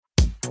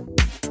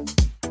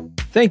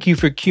Thank you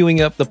for queuing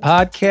up the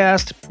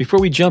podcast. Before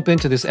we jump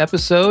into this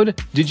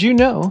episode, did you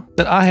know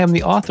that I am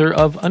the author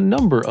of a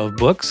number of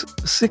books,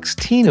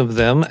 16 of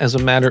them as a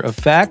matter of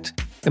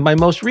fact, and my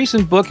most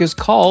recent book is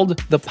called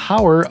The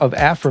Power of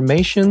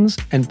Affirmations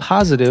and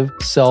Positive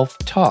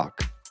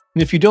Self-Talk.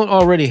 And if you don't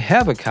already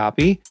have a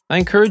copy, I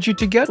encourage you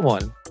to get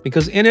one,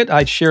 because in it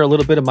I share a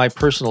little bit of my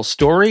personal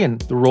story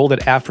and the role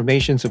that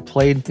affirmations have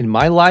played in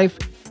my life.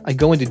 I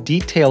go into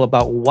detail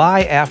about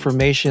why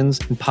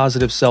affirmations and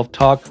positive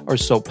self-talk are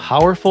so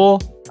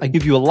powerful. I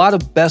give you a lot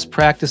of best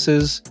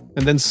practices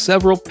and then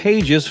several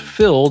pages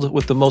filled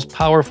with the most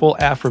powerful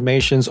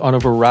affirmations on a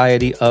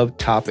variety of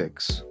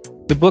topics.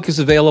 The book is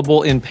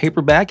available in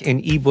paperback and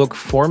ebook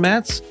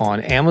formats on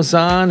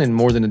Amazon in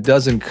more than a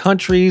dozen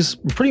countries,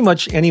 pretty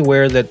much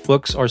anywhere that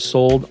books are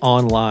sold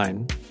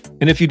online.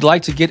 And if you'd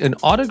like to get an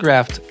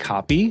autographed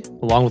copy,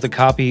 along with a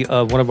copy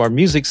of one of our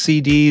music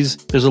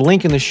CDs, there's a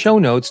link in the show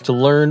notes to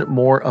learn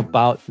more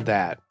about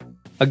that.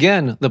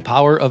 Again, The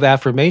Power of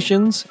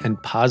Affirmations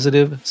and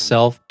Positive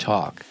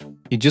Self-Talk.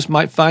 You just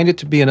might find it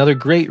to be another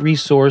great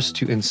resource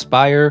to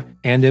inspire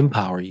and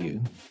empower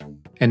you.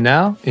 And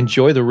now,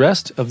 enjoy the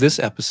rest of this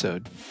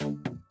episode.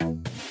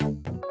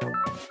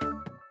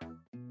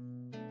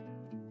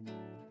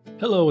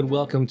 Hello and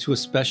welcome to a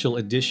special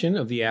edition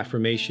of the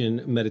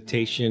Affirmation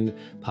Meditation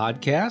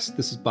Podcast.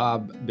 This is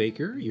Bob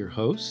Baker, your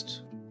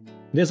host.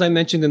 And as I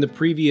mentioned in the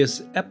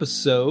previous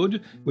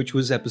episode, which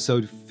was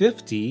episode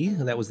 50,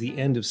 that was the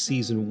end of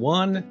season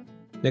 1.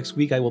 Next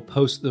week I will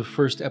post the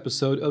first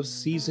episode of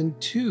season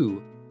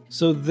 2.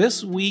 So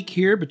this week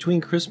here,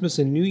 between Christmas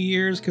and New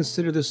Year's,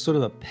 consider this sort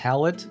of a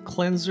palate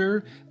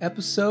cleanser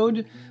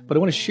episode. But I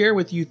want to share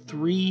with you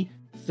 3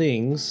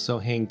 things, so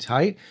hang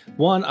tight.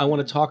 1, I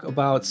want to talk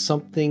about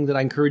something that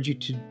I encourage you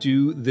to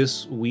do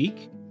this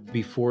week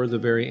before the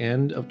very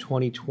end of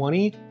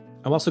 2020.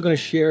 I'm also going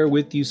to share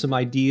with you some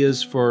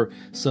ideas for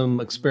some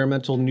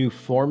experimental new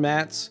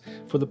formats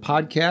for the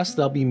podcast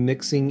that I'll be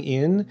mixing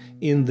in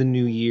the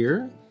new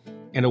year,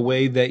 and a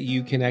way that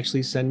you can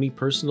actually send me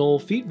personal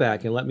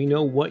feedback and let me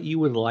know what you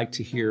would like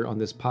to hear on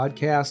this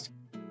podcast.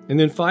 And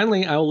then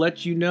finally, I'll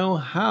let you know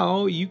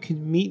how you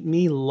can meet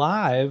me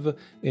live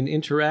and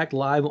interact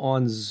live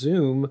on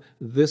Zoom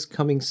this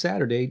coming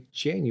Saturday,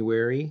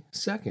 January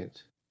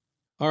 2nd.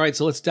 All right,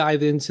 so let's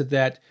dive into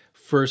that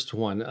first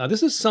one.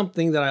 This is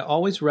something that I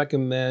always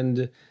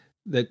recommend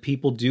that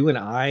people do, and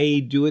I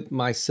do it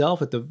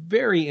myself at the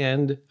very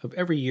end of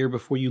every year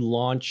before you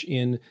launch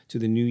into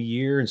the new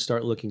year and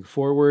start looking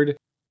forward.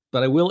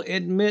 But I will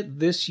admit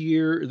this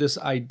year, this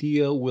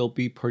idea will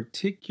be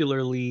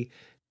particularly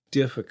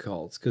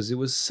difficult because it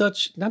was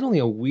such not only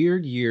a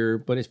weird year,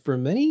 but for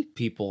many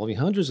people, I mean,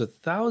 hundreds of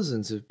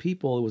thousands of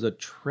people, it was a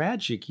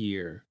tragic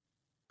year.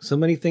 So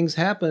many things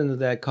happened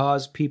that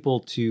caused people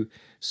to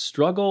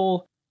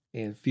struggle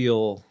and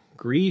feel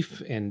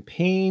grief and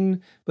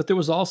pain, but there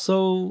was also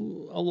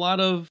a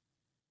lot of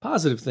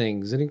positive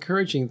things and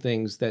encouraging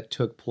things that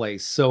took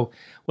place. So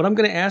what I'm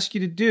going to ask you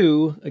to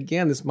do,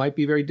 again, this might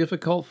be very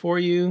difficult for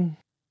you,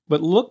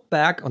 but look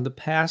back on the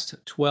past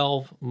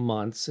 12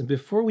 months, and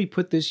before we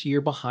put this year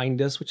behind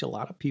us, which a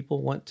lot of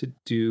people want to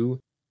do,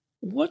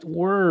 what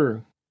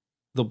were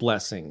the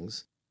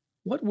blessings?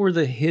 What were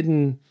the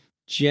hidden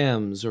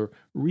gems or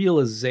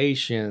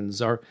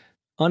realizations or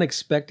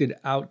unexpected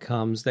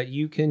outcomes that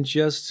you can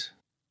just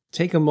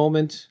take a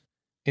moment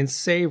and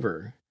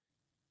savor?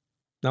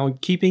 Now,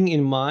 keeping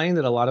in mind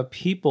that a lot of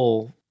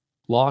people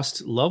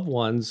lost loved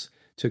ones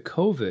to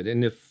COVID,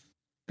 and if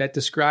that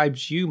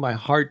describes you, my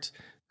heart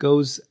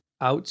goes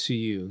out to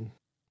you.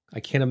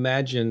 I can't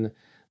imagine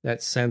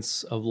that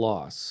sense of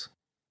loss.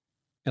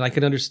 And I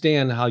can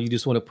understand how you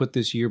just want to put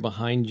this year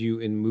behind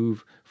you and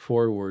move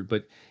forward.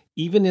 But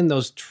even in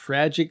those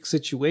tragic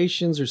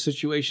situations or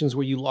situations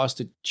where you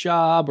lost a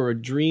job or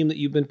a dream that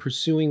you've been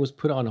pursuing was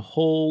put on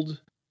hold,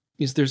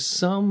 is there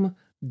some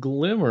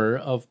glimmer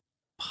of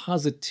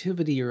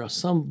positivity or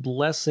some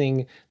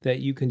blessing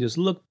that you can just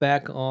look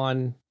back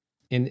on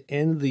and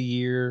end the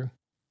year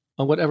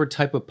on whatever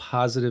type of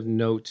positive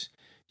note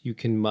you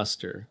can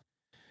muster?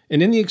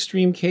 And in the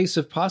extreme case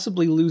of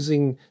possibly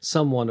losing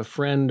someone, a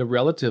friend, a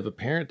relative, a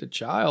parent, a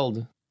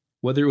child,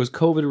 whether it was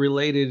COVID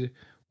related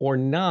or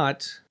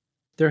not,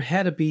 there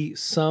had to be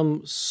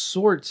some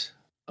sort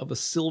of a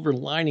silver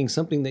lining,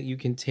 something that you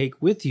can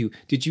take with you.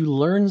 Did you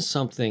learn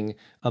something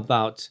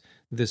about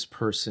this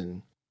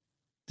person?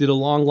 Did a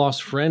long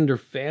lost friend or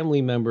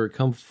family member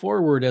come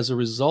forward as a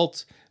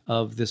result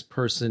of this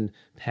person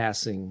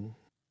passing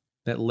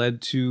that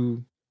led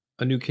to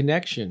a new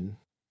connection?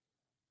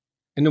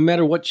 And no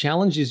matter what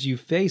challenges you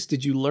face,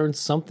 did you learn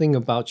something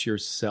about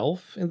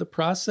yourself in the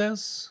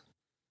process?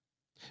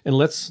 And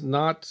let's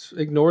not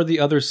ignore the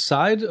other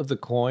side of the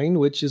coin,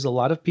 which is a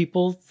lot of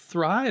people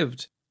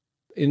thrived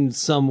in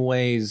some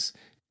ways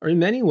or in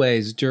many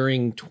ways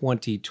during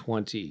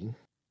 2020.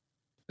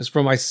 As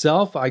for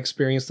myself, I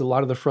experienced a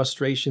lot of the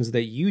frustrations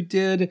that you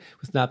did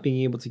with not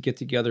being able to get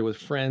together with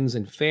friends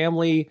and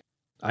family.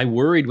 I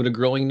worried when a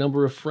growing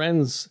number of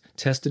friends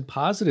tested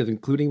positive,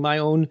 including my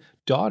own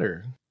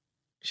daughter.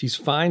 She's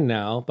fine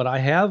now, but I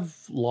have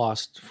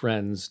lost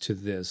friends to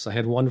this. I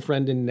had one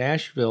friend in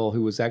Nashville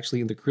who was actually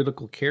in the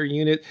critical care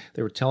unit.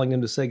 They were telling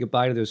him to say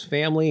goodbye to his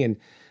family, and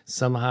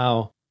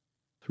somehow,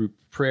 through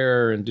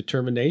prayer and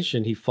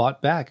determination, he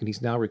fought back, and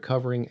he's now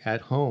recovering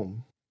at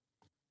home.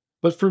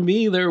 But for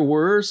me, there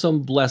were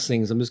some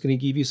blessings. I'm just going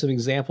to give you some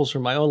examples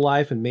from my own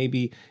life, and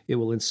maybe it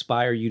will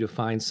inspire you to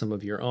find some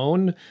of your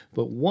own.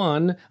 But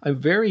one, I'm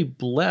very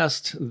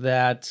blessed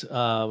that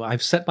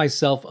I've set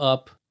myself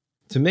up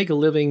to make a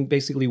living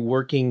basically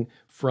working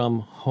from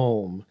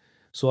home.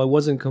 So I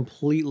wasn't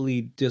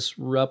completely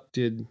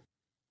disrupted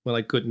when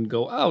I couldn't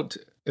go out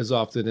as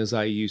often as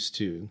I used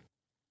to.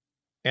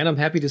 And I'm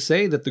happy to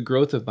say that the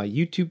growth of my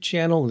YouTube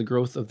channel and the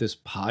growth of this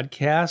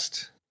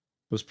podcast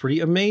was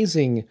pretty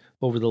amazing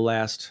over the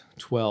last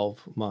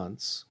 12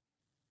 months.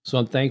 So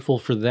I'm thankful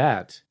for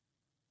that.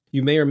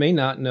 You may or may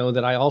not know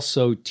that I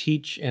also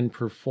teach and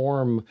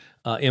perform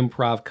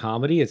improv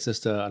comedy. It's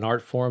just an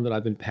art form that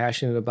I've been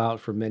passionate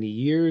about for many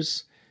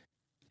years.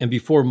 And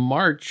before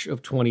March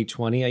of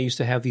 2020, I used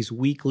to have these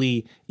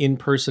weekly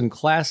in-person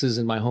classes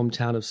in my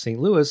hometown of St.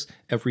 Louis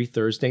every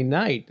Thursday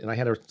night. And I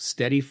had a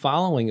steady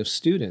following of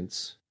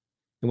students.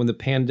 And when the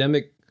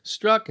pandemic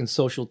struck and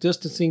social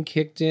distancing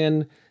kicked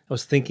in, I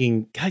was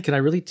thinking, God, can I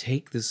really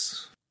take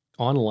this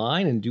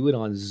online and do it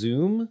on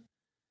Zoom?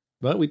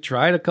 But we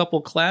tried a couple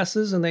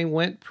classes and they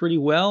went pretty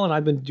well, and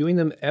I've been doing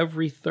them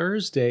every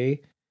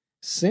Thursday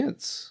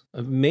since.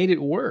 I've made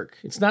it work.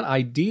 It's not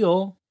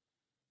ideal,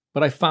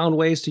 but I found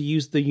ways to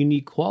use the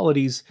unique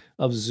qualities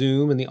of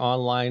Zoom and the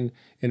online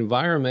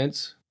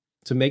environment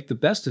to make the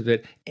best of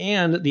it.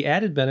 And the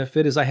added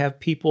benefit is I have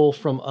people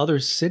from other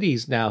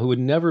cities now who would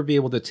never be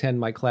able to attend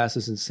my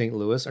classes in St.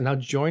 Louis are now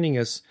joining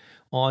us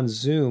on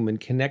Zoom and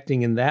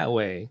connecting in that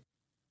way.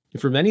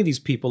 And for many of these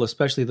people,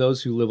 especially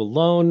those who live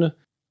alone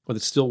or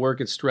that still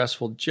work at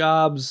stressful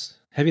jobs,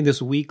 having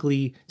this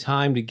weekly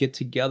time to get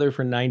together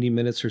for 90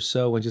 minutes or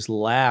so and just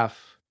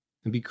laugh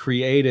and be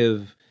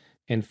creative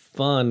and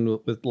fun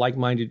with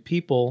like-minded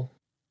people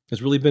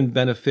has really been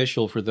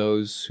beneficial for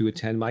those who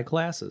attend my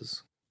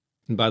classes.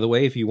 And by the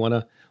way, if you want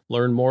to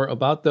learn more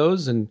about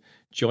those and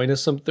join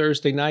us some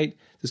Thursday night,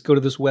 just go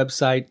to this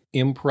website,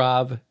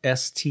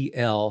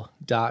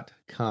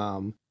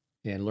 improvstl.com,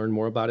 and learn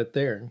more about it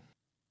there.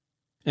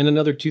 And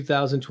another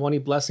 2020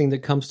 blessing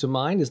that comes to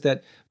mind is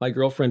that my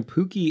girlfriend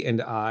Pookie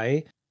and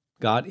I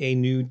got a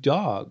new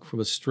dog from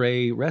a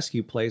stray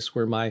rescue place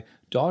where my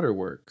daughter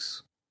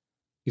works.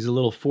 He's a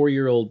little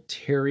 4-year-old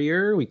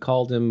terrier. We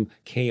called him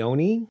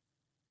Keone.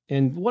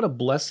 And what a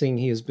blessing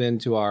he has been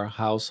to our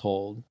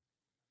household.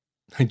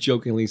 I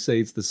jokingly say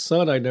it's the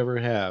son I never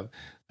have.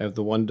 I have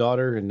the one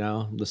daughter and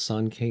now the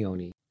son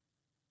Keone.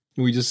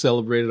 We just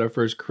celebrated our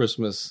first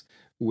Christmas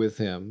with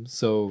him.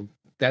 So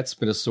that's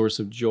been a source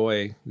of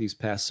joy these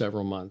past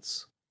several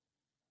months.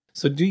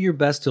 So do your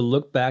best to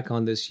look back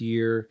on this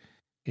year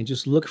and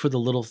just look for the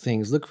little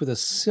things. Look for the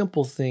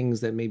simple things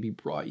that maybe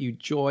brought you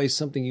joy,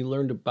 something you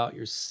learned about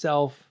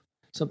yourself,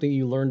 something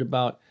you learned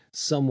about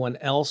someone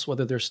else,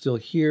 whether they're still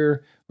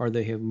here or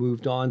they have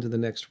moved on to the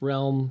next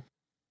realm.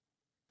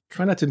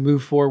 Try not to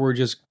move forward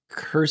just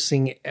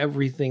cursing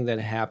everything that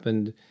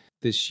happened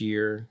this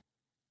year,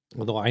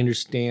 although I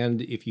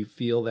understand if you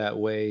feel that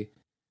way.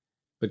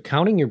 But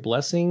counting your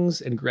blessings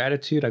and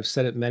gratitude, I've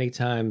said it many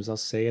times, I'll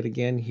say it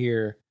again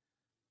here.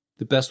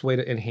 The best way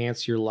to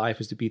enhance your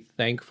life is to be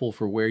thankful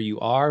for where you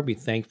are, be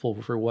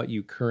thankful for what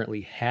you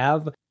currently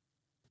have,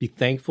 be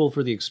thankful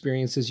for the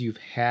experiences you've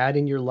had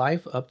in your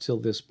life up till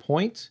this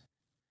point.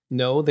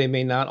 No, they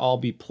may not all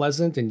be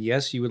pleasant, and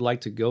yes, you would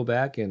like to go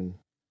back and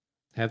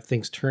have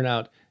things turn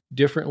out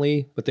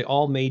differently, but they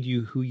all made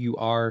you who you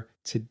are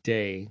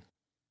today.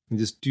 And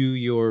just do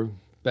your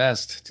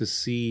best to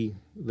see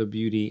the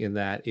beauty in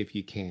that if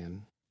you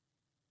can.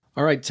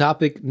 All right,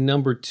 topic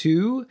number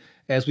 2.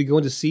 As we go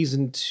into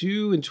season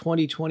 2 in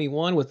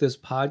 2021 with this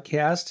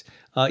podcast,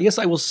 yes,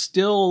 I will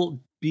still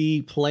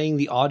be playing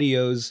the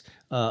audios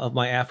of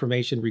my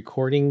affirmation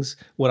recordings.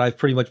 What I've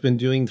pretty much been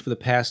doing for the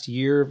past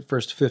year,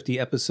 first 50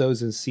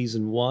 episodes in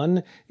season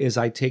 1, is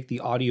I take the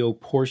audio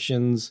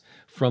portions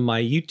from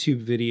my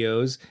YouTube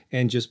videos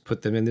and just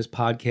put them in this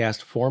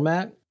podcast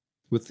format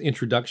with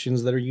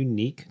introductions that are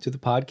unique to the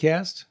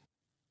podcast.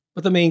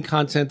 But the main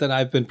content that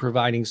I've been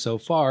providing so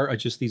far are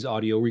just these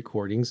audio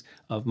recordings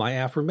of my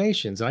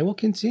affirmations, and I will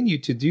continue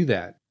to do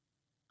that.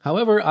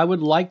 However, I would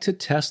like to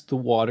test the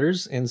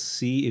waters and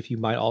see if you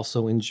might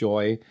also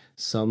enjoy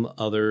some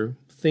other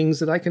things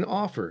that I can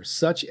offer,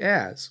 such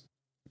as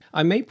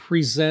I may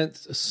present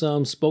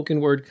some spoken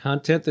word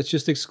content that's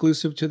just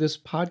exclusive to this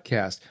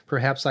podcast.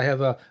 Perhaps I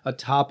have a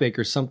topic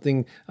or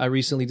something I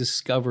recently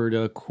discovered,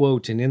 a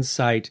quote, an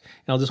insight,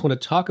 and I'll just want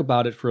to talk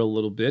about it for a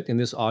little bit in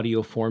this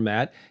audio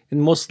format,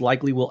 and most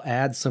likely we'll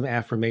add some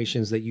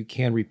affirmations that you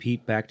can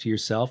repeat back to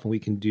yourself and we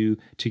can do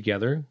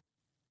together.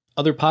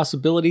 Other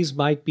possibilities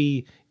might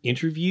be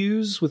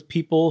interviews with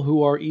people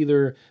who are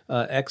either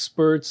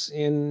experts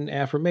in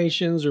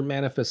affirmations or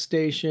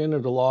manifestation or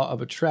the law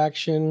of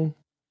attraction.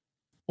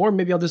 Or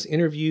maybe I'll just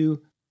interview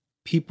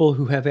people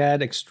who have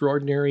had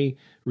extraordinary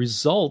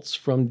results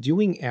from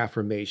doing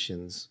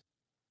affirmations.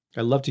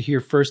 I love to hear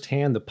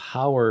firsthand the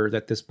power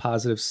that this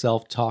positive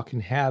self-talk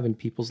can have in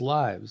people's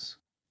lives.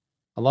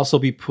 I'll also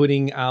be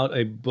putting out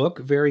a book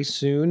very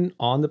soon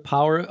on the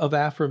power of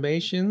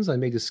affirmations. I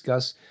may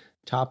discuss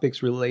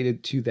topics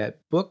related to that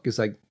book as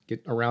I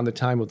get around the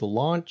time of the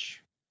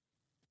launch.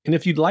 And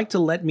if you'd like to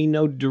let me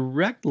know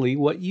directly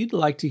what you'd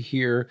like to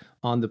hear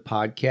on the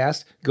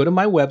podcast, go to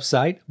my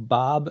website,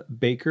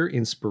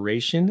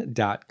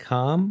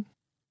 bobbakerinspiration.com.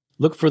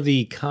 Look for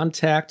the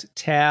contact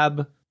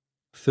tab,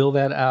 fill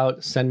that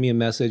out, send me a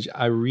message.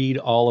 I read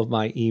all of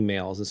my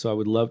emails, and so I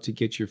would love to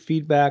get your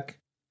feedback.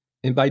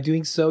 And by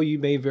doing so, you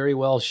may very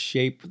well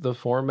shape the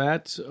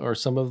format or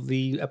some of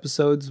the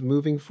episodes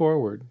moving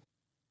forward.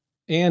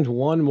 And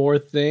one more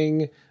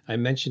thing, I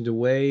mentioned a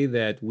way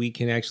that we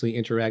can actually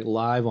interact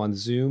live on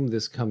Zoom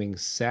this coming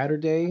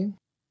Saturday.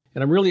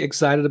 And I'm really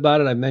excited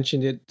about it. I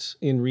mentioned it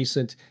in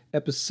recent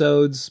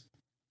episodes.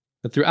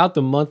 But throughout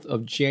the month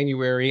of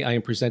January, I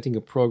am presenting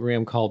a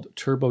program called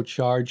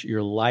Turbocharge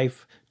Your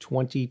Life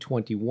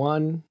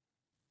 2021.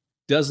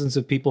 Dozens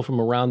of people from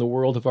around the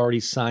world have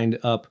already signed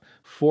up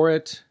for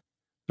it.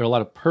 There are a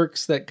lot of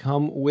perks that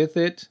come with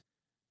it.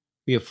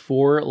 We have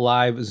 4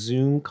 live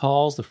Zoom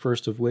calls, the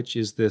first of which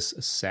is this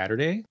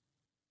Saturday.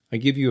 I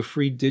give you a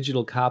free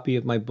digital copy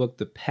of my book,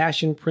 The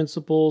Passion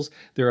Principles.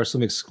 There are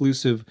some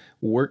exclusive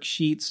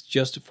worksheets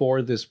just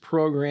for this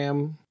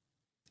program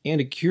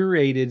and a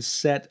curated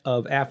set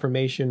of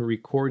affirmation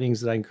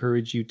recordings that I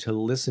encourage you to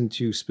listen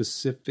to,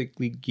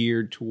 specifically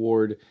geared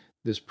toward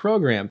this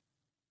program.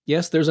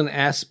 Yes, there's an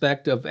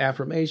aspect of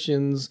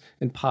affirmations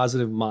and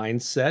positive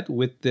mindset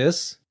with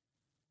this.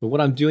 But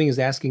what I'm doing is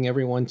asking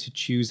everyone to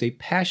choose a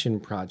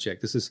passion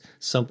project. This is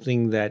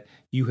something that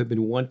you have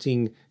been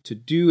wanting to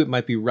do. It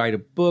might be write a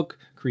book,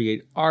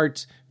 create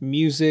art,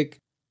 music,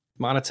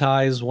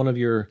 monetize one of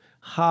your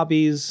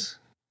hobbies,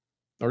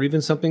 or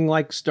even something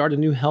like start a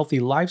new healthy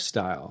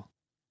lifestyle.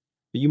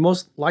 But you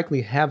most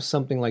likely have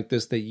something like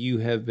this that you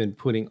have been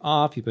putting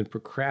off, you've been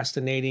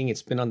procrastinating,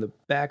 it's been on the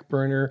back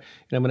burner,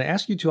 and I'm going to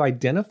ask you to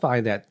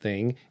identify that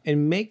thing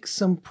and make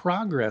some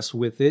progress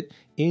with it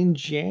in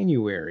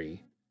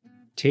January.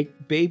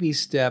 Take baby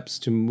steps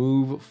to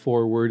move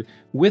forward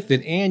with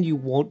it, and you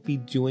won't be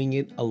doing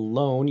it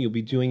alone. You'll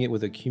be doing it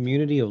with a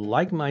community of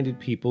like-minded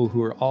people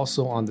who are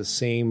also on the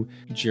same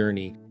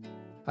journey.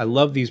 I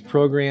love these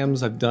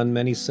programs. I've done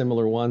many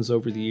similar ones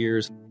over the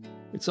years.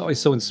 It's always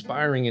so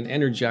inspiring and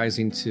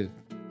energizing to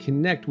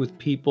connect with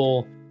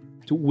people,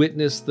 to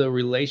witness the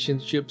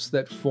relationships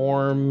that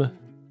form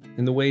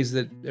and the ways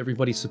that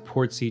everybody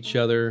supports each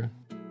other.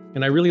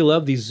 And I really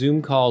love these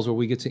Zoom calls where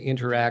we get to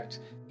interact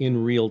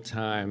in real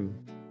time.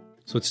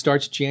 So it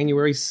starts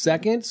January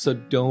 2nd, so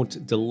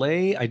don't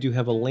delay. I do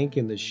have a link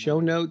in the show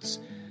notes,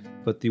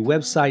 but the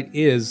website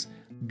is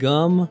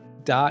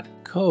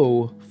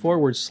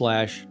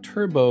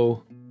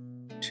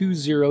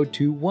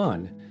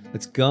gum.co/turbo2021.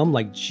 That's gum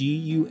like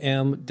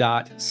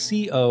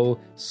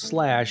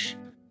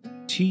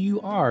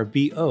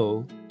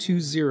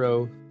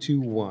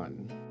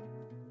gum.co/turbo2021.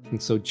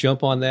 And so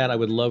jump on that. I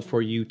would love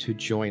for you to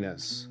join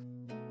us.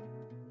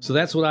 So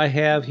that's what I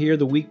have here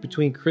the week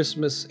between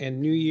Christmas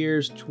and New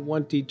Year's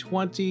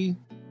 2020.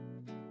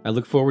 I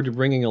look forward to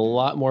bringing a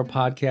lot more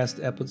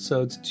podcast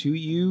episodes to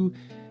you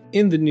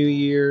in the new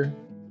year.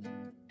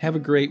 Have a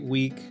great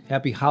week.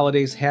 Happy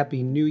holidays.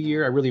 Happy New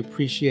Year. I really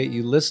appreciate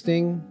you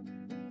listening.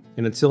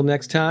 And until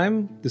next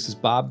time, this is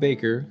Bob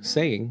Baker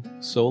saying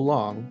so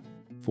long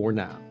for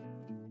now.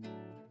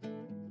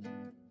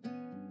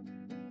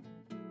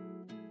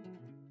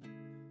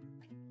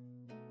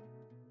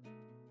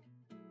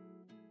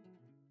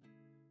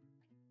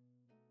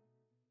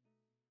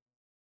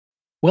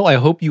 Well, I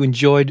hope you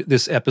enjoyed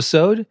this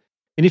episode.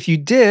 And if you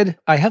did,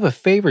 I have a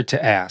favor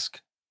to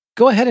ask.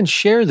 Go ahead and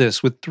share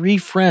this with 3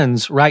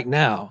 friends right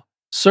now.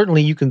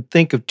 Certainly you can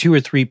think of 2 or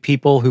 3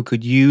 people who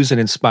could use an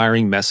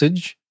inspiring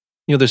message.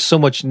 There's so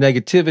much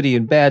negativity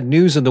and bad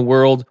news in the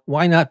world.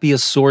 Why not be a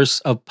source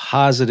of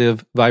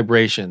positive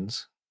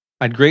vibrations?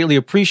 I'd greatly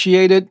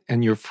appreciate it,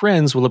 and your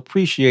friends will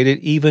appreciate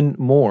it even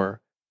more.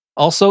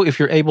 Also, if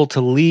you're able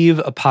to leave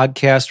a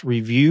podcast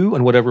review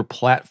on whatever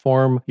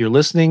platform you're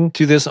listening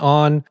to this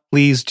on,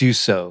 please do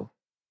so.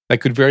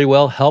 That could very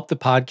well help the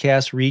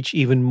podcast reach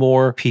even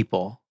more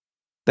people.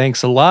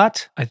 Thanks a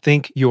lot. I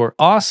think you're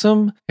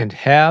awesome, and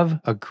have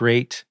a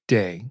great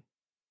day.